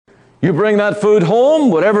You bring that food home,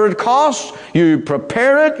 whatever it costs, you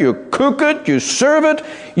prepare it, you cook it, you serve it.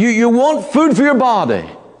 You want food for your body.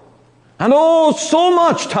 And oh, so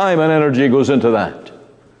much time and energy goes into that.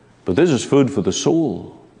 But this is food for the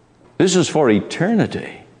soul. This is for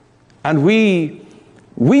eternity. And we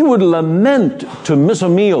would lament to miss a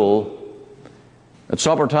meal at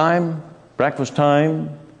supper time, breakfast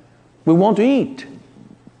time. We want to eat.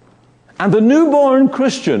 And the newborn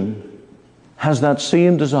Christian has that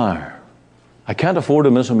same desire. I can't afford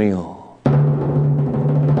to miss a meal.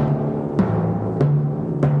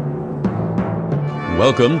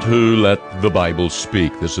 Welcome to Let the Bible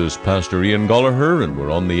Speak. This is Pastor Ian Gollaher, and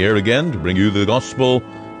we're on the air again to bring you the gospel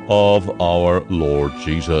of our Lord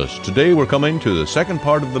Jesus. Today we're coming to the second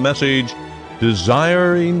part of the message,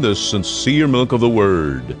 desiring the sincere milk of the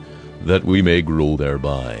Word, that we may grow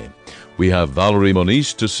thereby. We have Valerie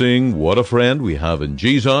Moniz to sing What a Friend We Have in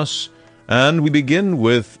Jesus, and we begin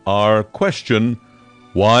with our question,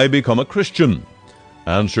 why become a Christian?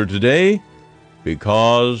 Answer today,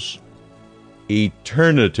 because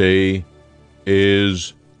eternity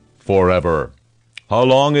is forever. How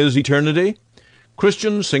long is eternity?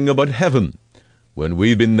 Christians sing about heaven. When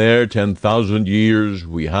we've been there 10,000 years,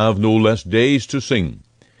 we have no less days to sing.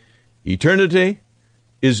 Eternity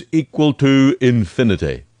is equal to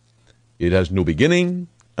infinity. It has no beginning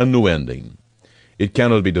and no ending. It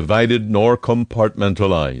cannot be divided nor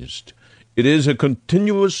compartmentalized. It is a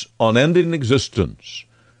continuous, unending existence.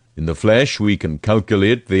 In the flesh, we can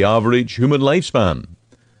calculate the average human lifespan.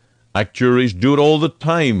 Actuaries do it all the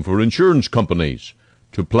time for insurance companies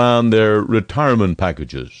to plan their retirement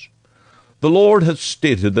packages. The Lord has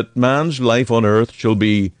stated that man's life on earth shall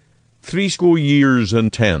be 80 years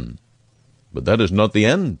and 10. But that is not the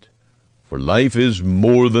end, for life is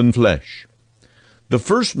more than flesh. The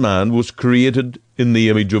first man was created in the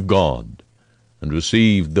image of God, and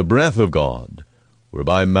received the breath of God,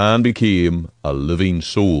 whereby man became a living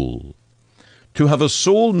soul. To have a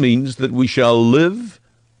soul means that we shall live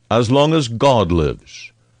as long as God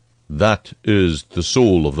lives. That is the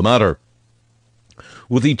soul of the matter.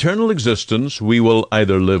 With eternal existence, we will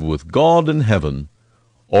either live with God in heaven,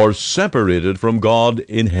 or separated from God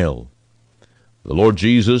in hell. The Lord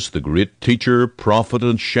Jesus, the great teacher, prophet,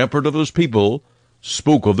 and shepherd of his people,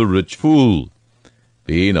 spoke of the rich fool.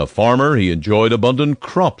 Being a farmer, he enjoyed abundant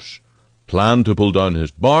crops, planned to pull down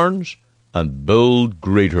his barns, and build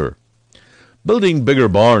greater. Building bigger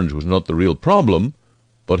barns was not the real problem,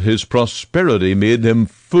 but his prosperity made him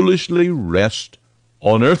foolishly rest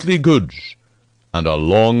on earthly goods and a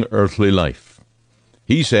long earthly life.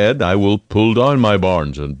 He said, I will pull down my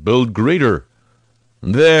barns and build greater,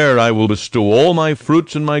 and there I will bestow all my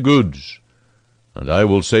fruits and my goods. And I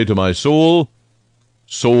will say to my soul,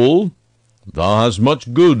 Soul, thou hast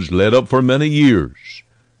much goods laid up for many years.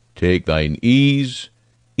 Take thine ease,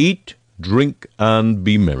 eat, drink, and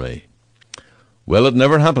be merry. Well, it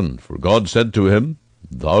never happened, for God said to him,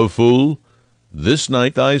 Thou fool, this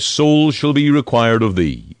night thy soul shall be required of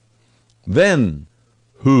thee. Then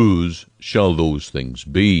whose shall those things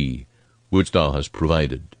be which thou hast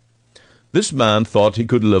provided? This man thought he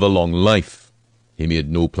could live a long life. He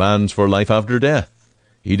made no plans for life after death.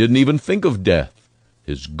 He didn't even think of death.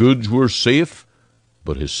 His goods were safe,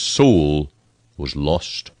 but his soul was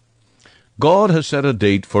lost. God has set a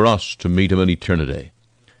date for us to meet him in eternity.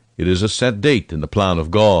 It is a set date in the plan of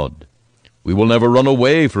God. We will never run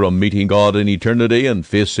away from meeting God in eternity and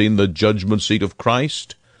facing the judgment seat of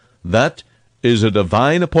Christ. That is a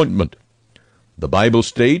divine appointment. The Bible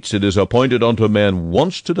states it is appointed unto men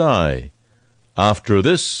once to die. After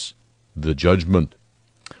this, the judgment.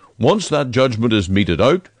 Once that judgment is meted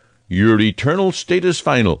out, your eternal state is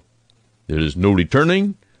final. There is no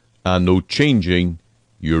returning and no changing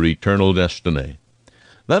your eternal destiny.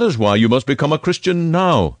 That is why you must become a Christian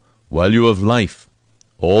now, while you have life.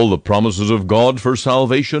 All the promises of God for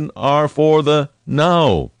salvation are for the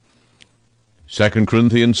now. 2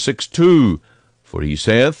 Corinthians 6:2, For he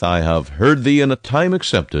saith, I have heard thee in a time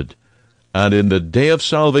accepted, and in the day of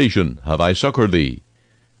salvation have I succored thee.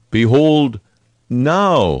 Behold,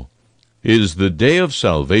 now is the day of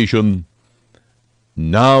salvation.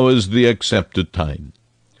 Now is the accepted time.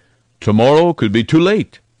 Tomorrow could be too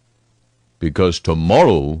late, because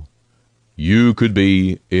tomorrow you could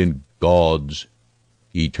be in God's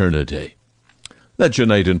eternity. Let's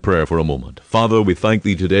unite in prayer for a moment. Father, we thank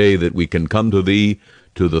thee today that we can come to thee,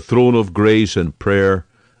 to the throne of grace and prayer,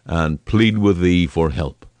 and plead with thee for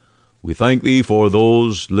help. We thank thee for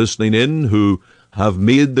those listening in who have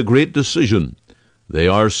made the great decision. They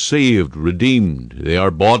are saved, redeemed. They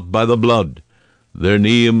are bought by the blood. Their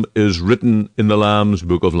name is written in the Lamb's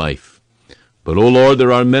book of life. But, O Lord,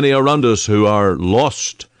 there are many around us who are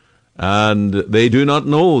lost, and they do not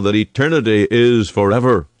know that eternity is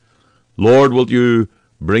forever. Lord, wilt you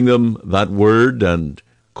bring them that word and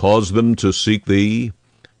cause them to seek thee?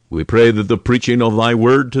 We pray that the preaching of thy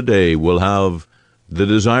word today will have the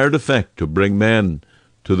desired effect to bring men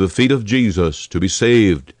to the feet of Jesus, to be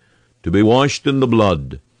saved, to be washed in the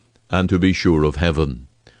blood, and to be sure of heaven.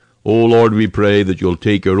 O Lord, we pray that you'll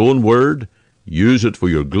take your own word, use it for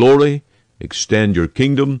your glory, extend your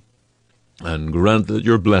kingdom, and grant that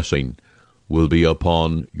your blessing will be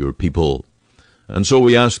upon your people. And so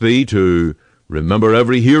we ask thee to remember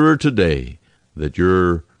every hearer today, that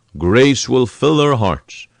your grace will fill their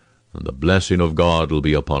hearts, and the blessing of God will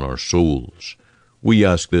be upon our souls. We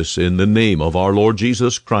ask this in the name of our Lord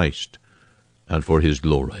Jesus Christ, and for his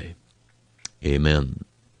glory. Amen.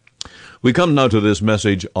 We come now to this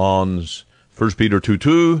message on 1 Peter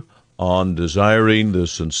 2:2, on desiring the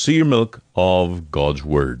sincere milk of God's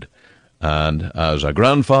Word. And as a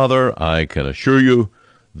grandfather, I can assure you,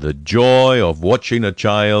 the joy of watching a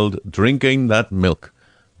child drinking that milk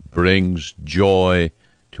brings joy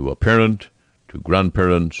to a parent, to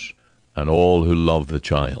grandparents, and all who love the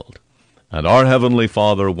child. And our Heavenly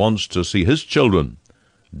Father wants to see his children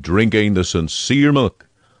drinking the sincere milk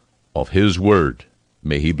of his Word.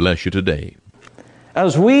 May he bless you today.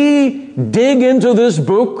 As we dig into this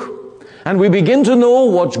book and we begin to know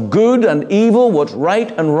what's good and evil, what's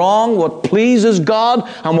right and wrong, what pleases God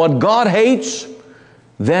and what God hates,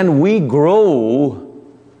 then we grow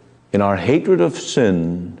in our hatred of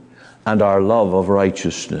sin and our love of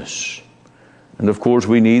righteousness. And of course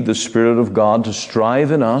we need the Spirit of God to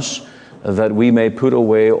strive in us that we may put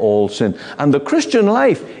away all sin. And the Christian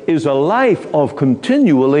life is a life of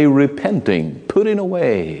continually repenting, putting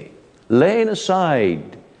away, laying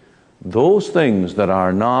aside those things that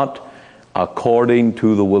are not according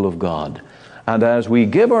to the will of God. And as we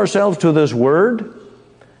give ourselves to this Word,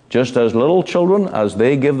 just as little children, as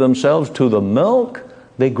they give themselves to the milk,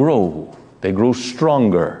 they grow. They grow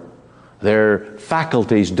stronger. Their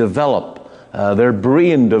faculties develop. Their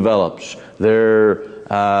brain develops. Their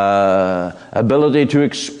ability to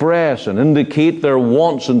express and indicate their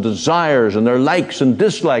wants and desires and their likes and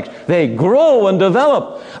dislikes. They grow and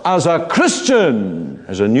develop. As a Christian,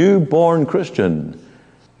 as a newborn Christian,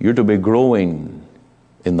 you're to be growing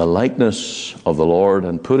in the likeness of the Lord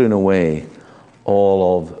and putting away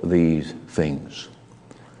all of these things.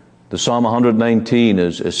 The Psalm 119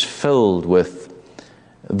 is filled with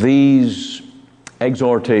these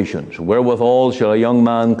exhortations. Wherewithal shall a young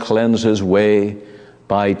man cleanse his way?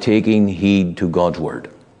 By taking heed to God's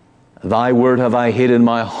word. Thy word have I hid in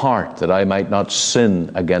my heart, that I might not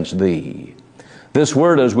sin against thee. This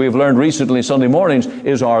word, as we've learned recently Sunday mornings,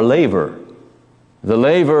 is our laver. The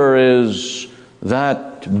laver is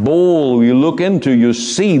that bowl you look into, you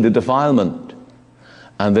see the defilement.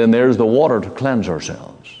 And then there's the water to cleanse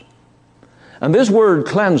ourselves. And this word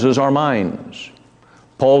cleanses our minds.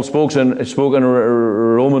 Paul spoke in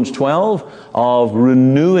Romans 12 of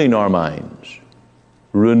renewing our minds.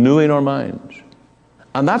 Renewing our minds.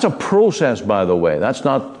 And that's a process, by the way. That's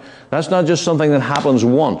not just something that happens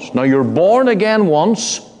once. Now, you're born again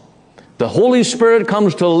once. The Holy Spirit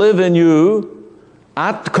comes to live in you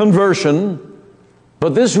at conversion.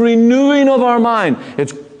 But this renewing of our mind,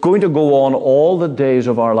 it's going to go on all the days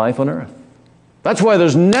of our life on earth. That's why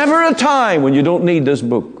there's never a time when you don't need this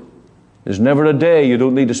book. There's never a day you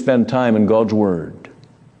don't need to spend time in God's Word.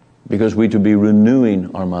 Because we're to be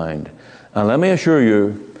renewing our mind. And let me assure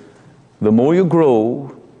you, the more you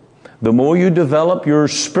grow, the more you develop your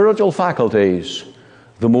spiritual faculties,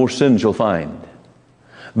 the more sins you'll find.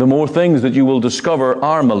 The more things that you will discover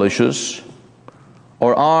are malicious,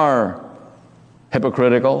 or are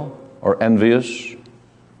hypocritical, or envious,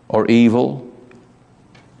 or evil.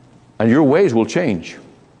 And your ways will change.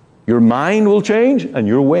 Your mind will change, and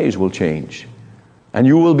your ways will change. And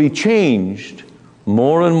you will be changed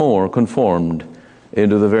more and more conformed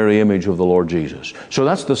into the very image of the Lord Jesus. So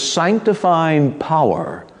that's the sanctifying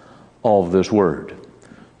power of this word.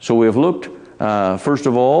 So we've looked, first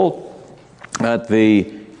of all, at the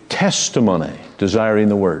testimony, desiring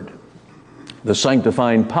the word, the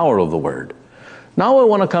sanctifying power of the word. Now I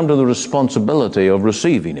want to come to the responsibility of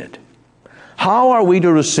receiving it. How are we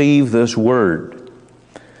to receive this word?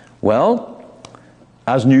 Well,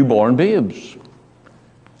 as newborn babes.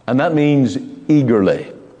 And that means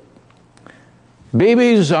eagerly.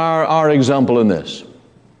 Babies are our example in this.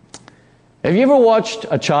 Have you ever watched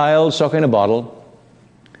a child sucking a bottle?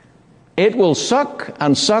 It will suck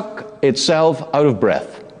and suck itself out of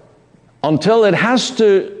breath until it has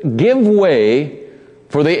to give way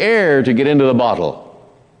for the air to get into the bottle.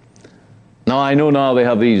 Now, I know now they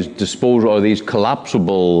have these disposal or these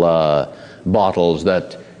collapsible bottles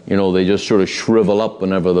that, they just sort of shrivel up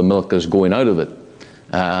whenever the milk is going out of it.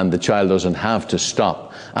 And the child doesn't have to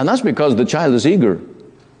stop. And that's because the child is eager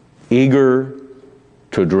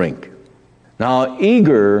to drink. Now,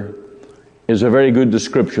 eager is a very good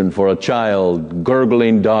description for a child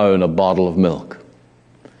gurgling down a bottle of milk.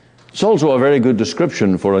 It's also a very good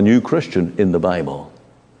description for a new Christian in the Bible.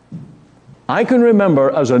 I can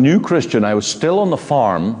remember as a new Christian, I was still on the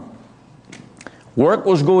farm. Work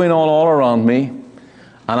was going on all around me,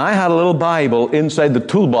 and I had a little Bible inside the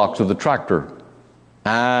toolbox of the tractor.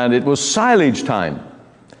 And it was silage time.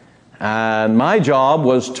 And my job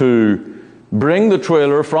was to bring the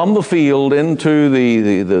trailer from the field into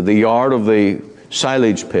the yard of the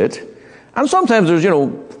silage pit. And sometimes there's,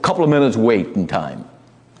 a couple of minutes waiting time.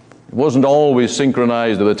 It wasn't always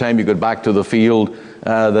synchronized by the time you got back to the field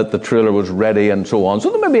that the trailer was ready and so on. So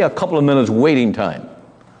there may be a couple of minutes waiting time.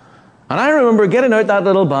 And I remember getting out that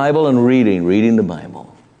little Bible and reading the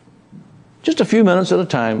Bible. Just a few minutes at a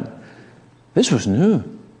time. This was new.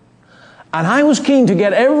 And I was keen to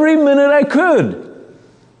get every minute I could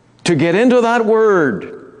to get into that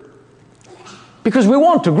Word. Because we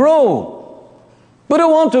want to grow. We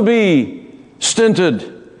don't want to be stinted.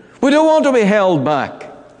 We don't want to be held back.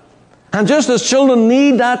 And just as children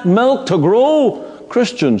need that milk to grow,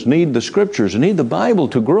 Christians need the Scriptures, need the Bible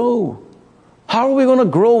to grow. How are we going to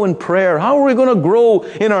grow in prayer? How are we going to grow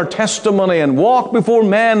in our testimony and walk before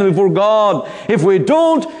men and before God if we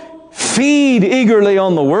don't feed eagerly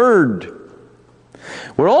on the Word?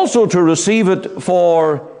 We're also to receive it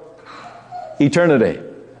for eternity,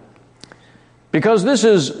 because this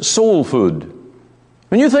is soul food.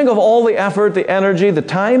 When you think of all the effort, the energy, the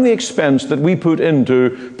time, the expense that we put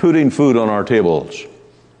into putting food on our tables.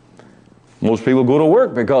 Most people go to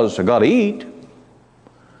work because they've got to eat.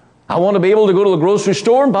 I want to be able to go to the grocery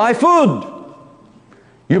store and buy food.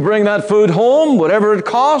 You bring that food home, whatever it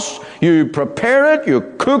costs, you prepare it,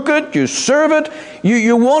 you cook it, you serve it.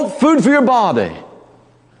 You want food for your body.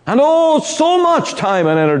 And so much time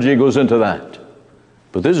and energy goes into that.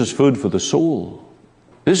 But this is food for the soul.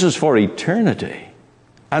 This is for eternity.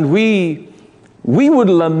 And we would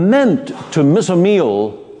lament to miss a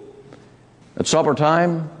meal at supper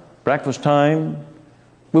time, breakfast time.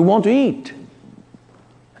 We want to eat.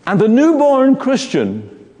 And the newborn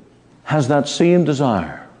Christian has that same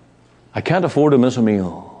desire. I can't afford to miss a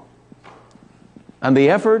meal. And the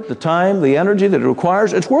effort, the time, the energy that it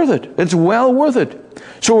requires, it's worth it. It's well worth it.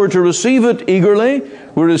 So we're to receive it eagerly.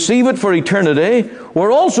 We receive it for eternity.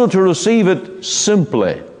 We're also to receive it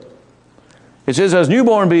simply. It says, as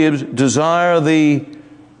newborn babes, desire the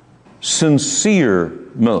sincere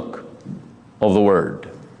milk of the Word.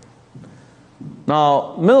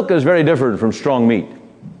 Now, milk is very different from strong meat.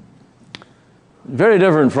 Very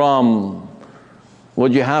different from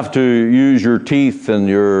what you have to use your teeth and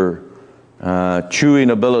your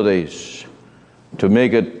chewing abilities to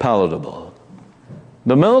make it palatable.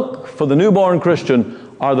 The milk for the newborn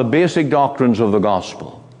Christian are the basic doctrines of the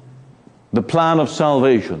gospel, the plan of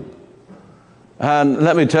salvation. And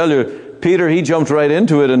let me tell you, Peter, he jumps right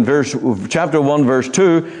into it in chapter 1, verse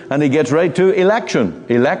 2, and he gets right to election.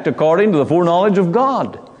 Elect according to the foreknowledge of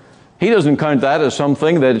God. He doesn't count that as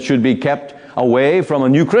something that should be kept away from a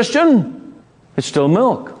new Christian. It's still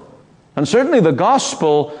milk. And certainly the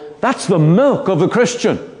gospel, that's the milk of the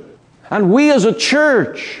Christian. And we as a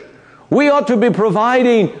church, we ought to be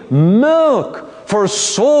providing milk for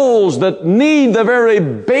souls that need the very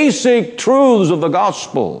basic truths of the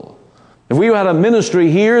gospel. If we had a ministry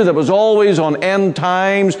here that was always on end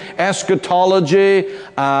times, eschatology,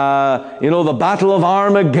 the Battle of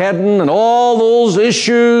Armageddon and all those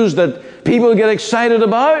issues that people get excited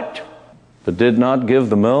about, but did not give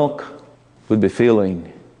the milk, we'd be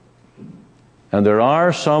failing. And there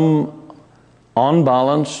are some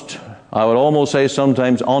unbalanced, I would almost say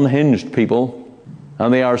sometimes unhinged people,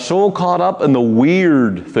 and they are so caught up in the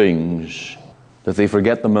weird things that they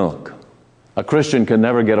forget the milk. A Christian can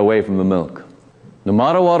never get away from the milk. No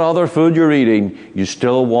matter what other food you're eating, you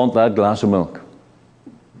still want that glass of milk.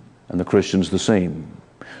 And the Christian's the same.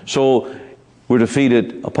 So we're to feed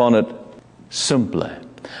it upon it simply.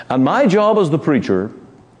 And my job as the preacher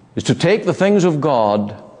is to take the things of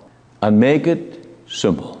God and make it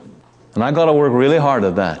simple. And I got to work really hard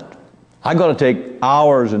at that. I got to take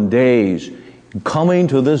hours and days coming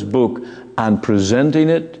to this book and presenting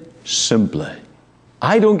it simply.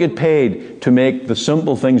 I don't get paid to make the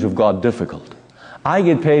simple things of God difficult. I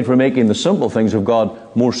get paid for making the simple things of God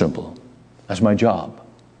more simple. That's my job.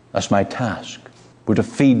 That's my task. We're to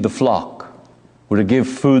feed the flock. We're to give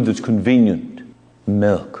food that's convenient,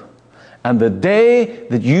 milk. And the day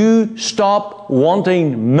that you stop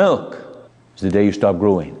wanting milk is the day you stop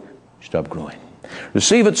growing. You stop growing.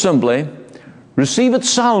 Receive it simply. Receive it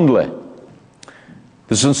soundly.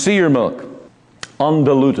 The sincere milk,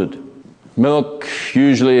 undiluted. Milk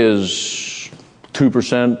usually is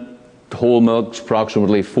 2%. Whole milk's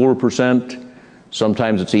approximately 4%.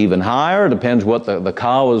 Sometimes it's even higher. Depends what the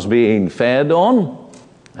cow is being fed on.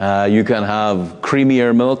 You can have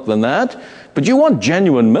creamier milk than that. But you want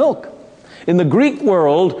genuine milk. In the Greek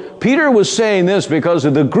world, Peter was saying this because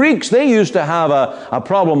of the Greeks, they used to have a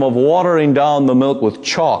problem of watering down the milk with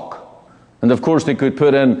chalk. And of course they could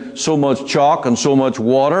put in so much chalk and so much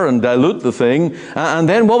water and dilute the thing. And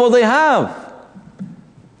then what will they have?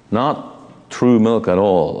 Not true milk at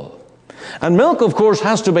all. And milk, of course,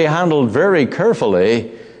 has to be handled very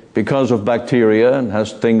carefully because of bacteria, and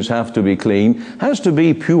things have to be clean. Has to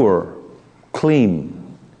be pure,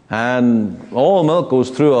 clean. And all milk goes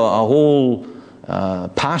through a whole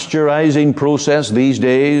pasteurizing process these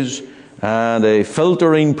days, and a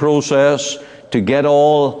filtering process to get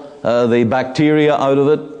all the bacteria out of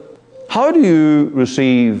it. How do you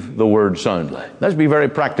receive the Word soundly? Let's be very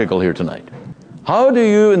practical here tonight. How do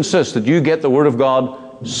you insist that you get the Word of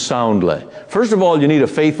God soundly? First of all, you need a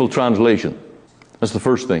faithful translation. That's the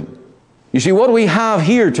first thing. You see, what we have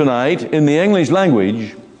here tonight in the English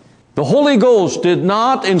language, the Holy Ghost did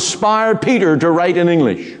not inspire Peter to write in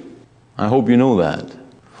English. I hope you know that.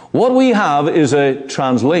 What we have is a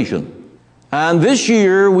translation. And this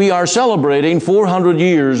year we are celebrating 400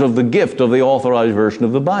 years of the gift of the authorized version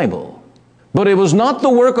of the Bible. But it was not the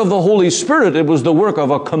work of the Holy Spirit, it was the work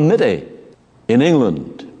of a committee in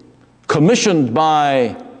England, commissioned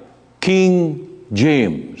by King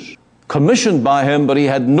James. Commissioned by him, but he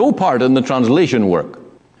had no part in the translation work.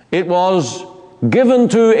 It was given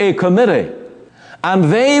to a committee,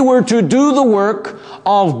 and they were to do the work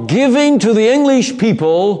of giving to the English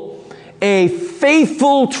people a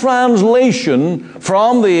faithful translation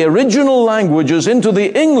from the original languages into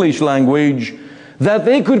the English language that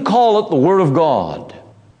they could call it the Word of God.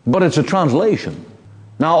 But it's a translation.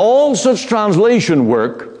 Now, all such translation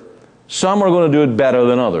work, some are going to do it better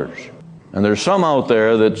than others. And there's some out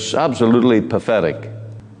there that's absolutely pathetic.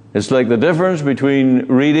 It's like the difference between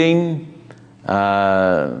reading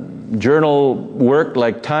journal work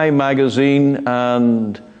like Time magazine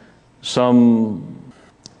and some,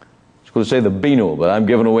 I was going to say the Beano, but I'm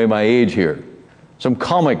giving away my age here, some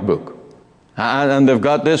comic book. And they've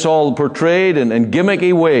got this all portrayed in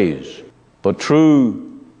gimmicky ways. But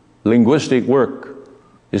true linguistic work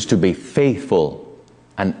is to be faithful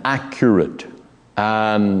and accurate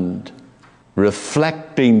and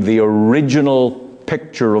reflecting the original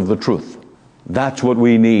picture of the truth. That's what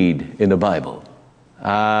we need in the Bible.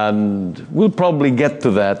 And we'll probably get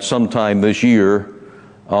to that sometime this year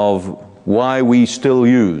of why we still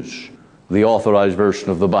use the authorized version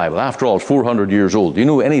of the Bible. After all, it's 400 years old. Do you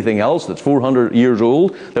know anything else that's 400 years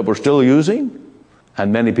old that we're still using?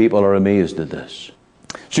 And many people are amazed at this.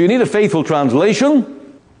 So you need a faithful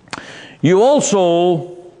translation. You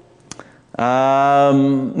also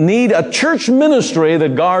need a church ministry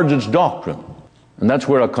that guards its doctrine. And that's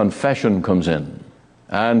where a confession comes in.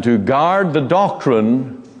 And to guard the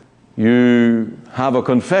doctrine, you have a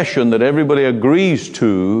confession that everybody agrees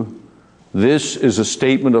to. This is a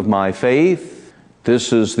statement of my faith.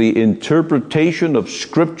 This is the interpretation of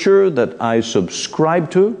Scripture that I subscribe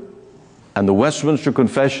to. And the Westminster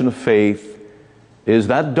Confession of Faith is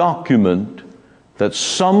that document that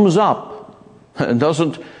sums up, and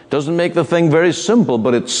doesn't make the thing very simple,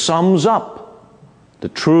 but it sums up the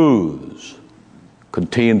truths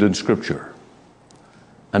contained in Scripture.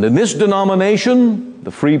 And in this denomination,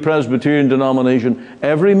 the Free Presbyterian denomination,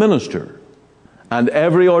 every minister and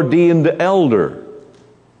every ordained elder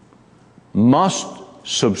must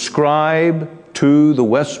subscribe to the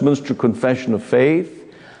Westminster Confession of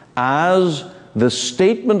Faith as the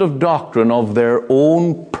statement of doctrine of their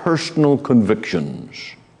own personal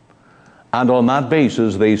convictions. And on that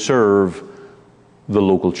basis, they serve the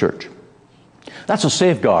local church. That's a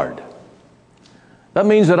safeguard. That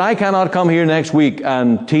means that I cannot come here next week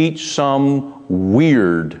and teach some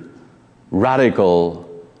weird, radical,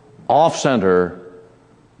 off-center,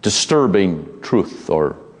 disturbing truth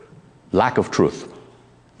or lack of truth.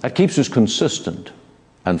 That keeps us consistent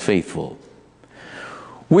and faithful.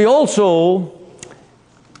 We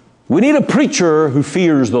need a preacher who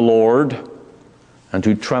fears the Lord and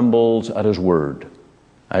who trembles at His word.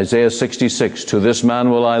 Isaiah 66, to this man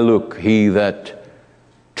will I look, he that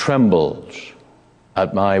trembles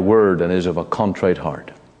at my word and is of a contrite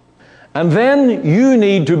heart. And then you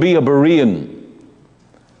need to be a Berean.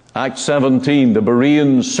 Acts 17, the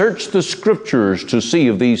Bereans searched the Scriptures to see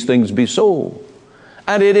if these things be so.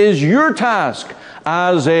 And it is your task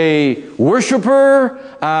as a worshiper,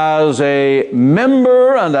 as a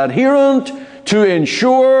member and adherent, to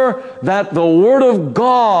ensure that the Word of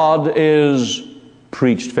God is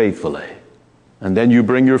preached faithfully. And then you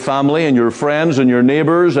bring your family and your friends and your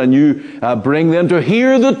neighbors, and you bring them to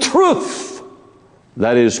hear the truth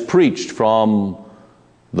that is preached from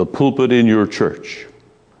the pulpit in your church.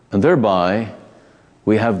 And thereby,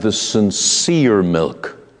 we have the sincere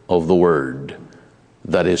milk of the Word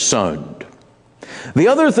that is sound. The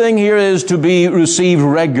other thing here is to be received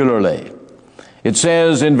regularly. It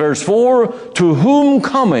says in verse 4, to whom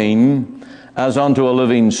coming as unto a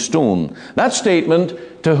living stone. That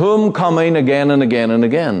statement, to whom coming, again and again and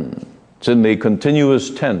again. It's in the continuous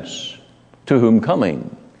tense. To whom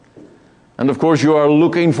coming. And of course you are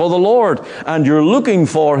looking for the Lord, and you're looking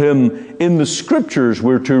for Him in the Scriptures.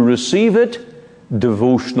 We're to receive it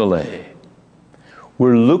devotionally.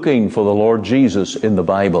 We're looking for the Lord Jesus in the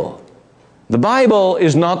Bible. The Bible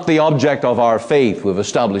is not the object of our faith. We've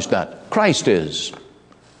established that. Christ is.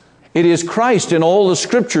 It is Christ in all the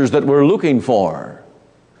Scriptures that we're looking for.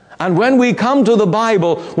 And when we come to the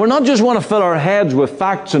Bible, we're not just want to fill our heads with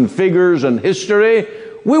facts and figures and history.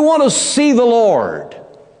 We want to see the Lord.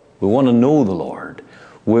 We want to know the Lord.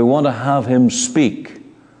 We want to have Him speak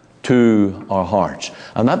to our hearts.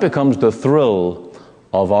 And that becomes the thrill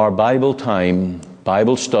of our Bible time,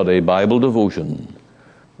 Bible study, Bible devotion,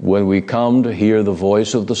 when we come to hear the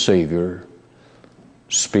voice of the Savior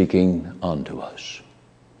speaking unto us.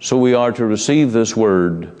 So we are to receive this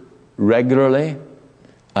Word regularly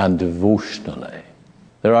and devotionally.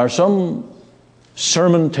 There are some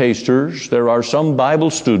sermon tasters, there are some Bible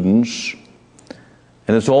students,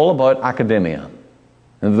 and it's all about academia.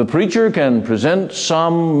 And the preacher can present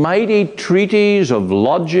some mighty treatise of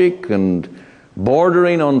logic and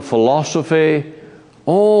bordering on philosophy.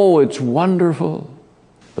 Oh, it's wonderful.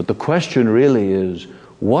 But the question really is,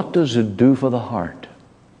 what does it do for the heart?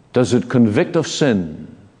 Does it convict of sin?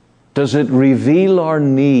 Does it reveal our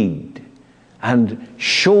need and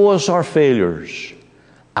show us our failures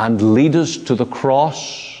and lead us to the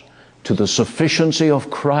cross, to the sufficiency of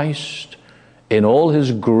Christ in all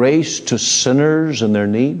His grace to sinners and their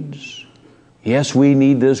needs? Yes, we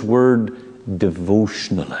need this word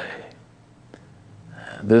devotionally.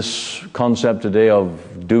 This concept today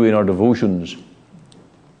of doing our devotions,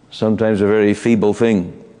 sometimes a very feeble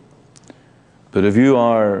thing. But if you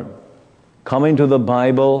are coming to the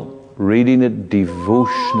Bible, reading it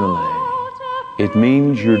devotionally, it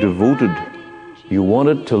means you're devoted. You want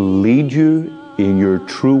it to lead you in your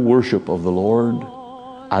true worship of the Lord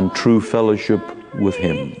and true fellowship with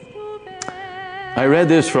Him. I read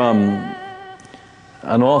this from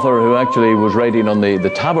an author who actually was writing on the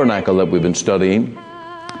tabernacle that we've been studying.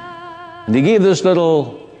 And he gave this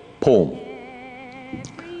little poem.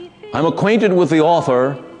 I'm acquainted with the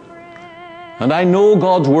author, and I know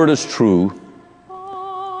God's Word is true.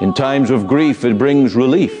 In times of grief, it brings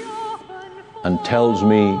relief and tells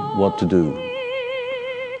me what to do.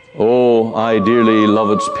 Oh, I dearly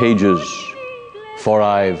love its pages, for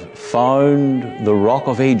I've found the Rock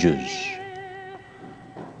of Ages.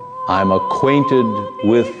 I'm acquainted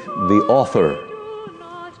with the author,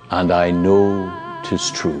 and I know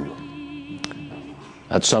 'tis true.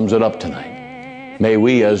 That sums it up tonight. May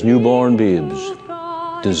we, as newborn babes,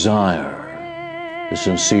 desire the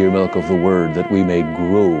sincere milk of the Word, that we may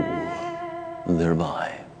grow thereby.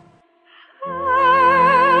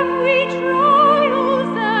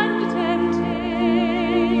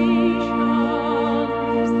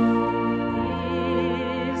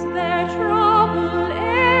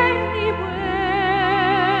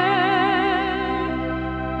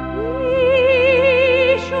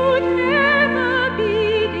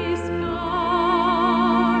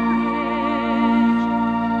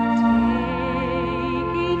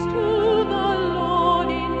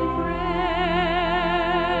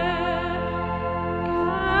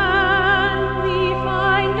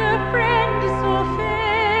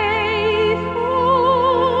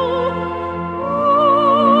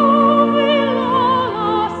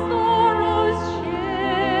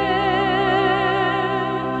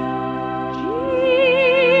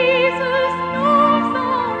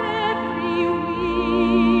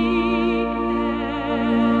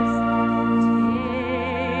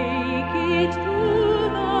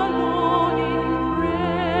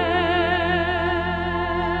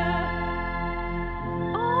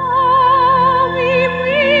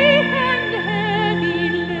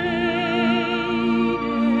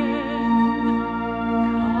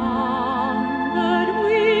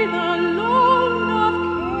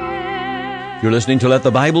 You're listening to Let the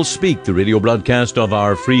Bible Speak, the radio broadcast of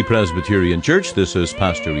our Free Presbyterian Church. This is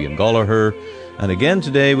Pastor Ian Gallagher. And again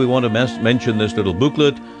today we want to mention this little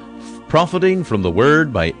booklet, Profiting from the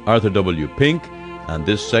Word by Arthur W. Pink. And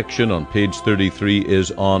this section on page 33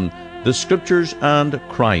 is on the Scriptures and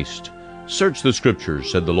Christ. Search the Scriptures,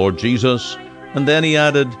 said the Lord Jesus. And then he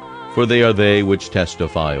added, for they are they which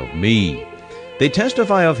testify of me. They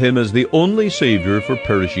testify of him as the only Savior for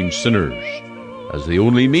perishing sinners, as the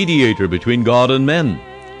only mediator between God and men,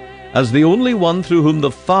 as the only one through whom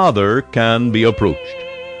the Father can be approached.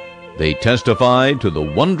 They testify to the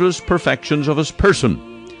wondrous perfections of his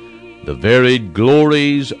person, the varied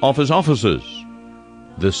glories of his offices,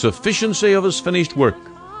 the sufficiency of his finished work.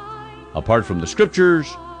 Apart from the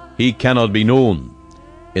Scriptures, he cannot be known.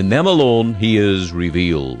 In them alone he is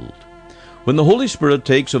revealed. When the Holy Spirit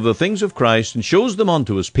takes of the things of Christ and shows them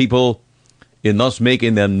unto his people, in thus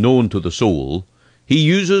making them known to the soul, he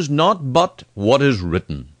uses not but what is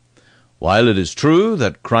written. While it is true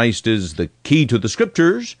that Christ is the key to the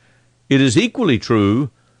Scriptures, it is equally true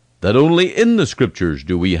that only in the Scriptures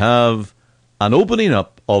do we have an opening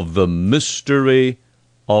up of the mystery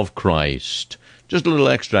of Christ. Just a little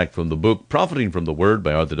extract from the book, Profiting from the Word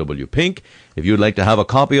by Arthur W. Pink. If you'd like to have a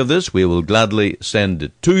copy of this, we will gladly send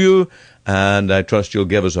it to you, and I trust you'll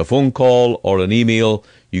give us a phone call or an email.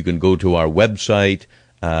 You can go to our website.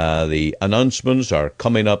 The announcements are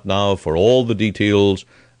coming up now for all the details,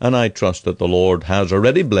 and I trust that the Lord has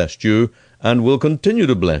already blessed you and will continue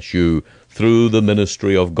to bless you through the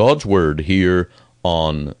ministry of God's Word here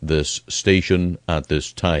on this station at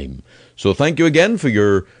this time. So thank you again for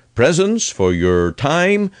your presence, for your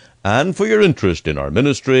time, and for your interest in our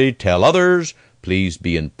ministry. Tell others, please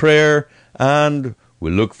be in prayer, and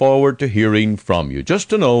we look forward to hearing from you.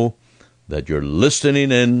 Just to know that you're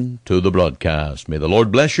listening in to the broadcast. May the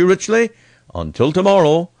Lord bless you richly. Until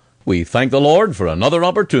tomorrow, we thank the Lord for another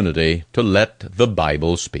opportunity to let the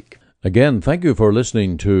Bible speak. Again, thank you for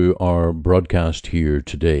listening to our broadcast here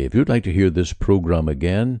today. If you'd like to hear this program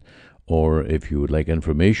again, or if you would like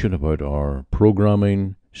information about our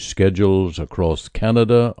programming schedules across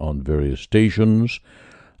Canada on various stations,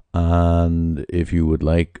 and if you would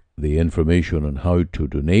like the information on how to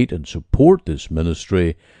donate and support this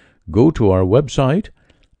ministry, go to our website,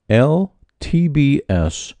 ltbs.ca.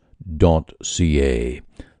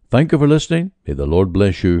 Thank you for listening. May the Lord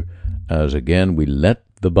bless you as again we let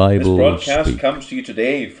the Bible speak. This broadcast comes to you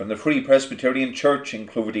today from the Free Presbyterian Church in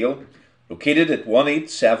Cloverdale, located at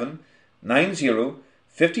 18790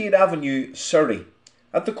 58th Avenue, Surrey,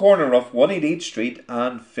 at the corner of 188th Street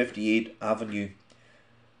and 58th Avenue.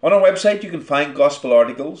 On our website you can find gospel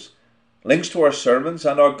articles, links to our sermons,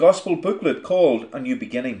 and our gospel booklet called A New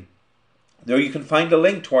Beginning. There you can find a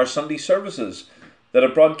link to our Sunday services that are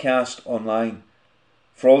broadcast online.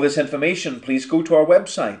 For all this information, please go to our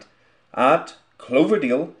website at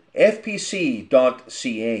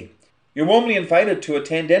cloverdalefpc.ca. You're warmly invited to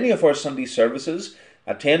attend any of our Sunday services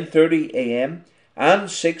at 10:30 a.m. and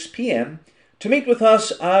 6 p.m. to meet with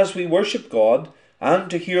us as we worship God and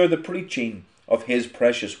to hear the preaching of His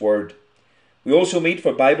precious Word. We also meet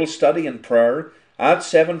for Bible study and prayer at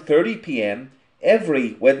 7:30 p.m.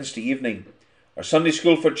 every Wednesday evening. Our Sunday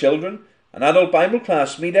School for Children and Adult Bible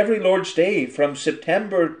class meet every Lord's Day from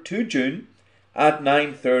September to June at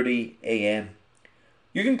 9:30 a.m.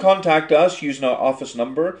 You can contact us using our office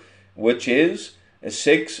number, which is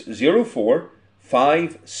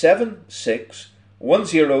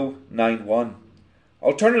 604-576-1091.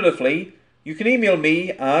 Alternatively, you can email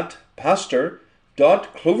me at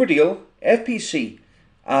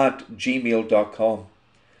pastor.cloverdalefpc@gmail.com.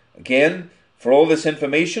 Again, for all this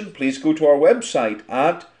information, please go to our website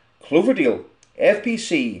at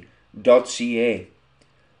cloverdalefpc.ca.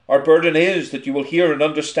 Our burden is that you will hear and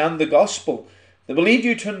understand the gospel that will lead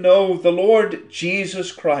you to know the Lord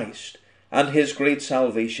Jesus Christ and His great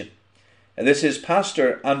salvation. And this is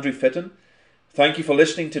Pastor Andrew Fitton. Thank you for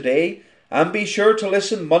listening today, and be sure to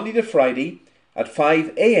listen Monday to Friday at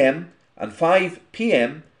 5 a.m. and 5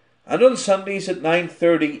 p.m. and on Sundays at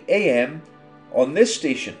 9:30 a.m. on this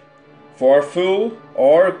station for our full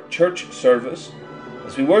or church service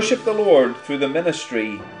as we worship the Lord through the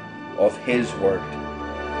ministry of His Word.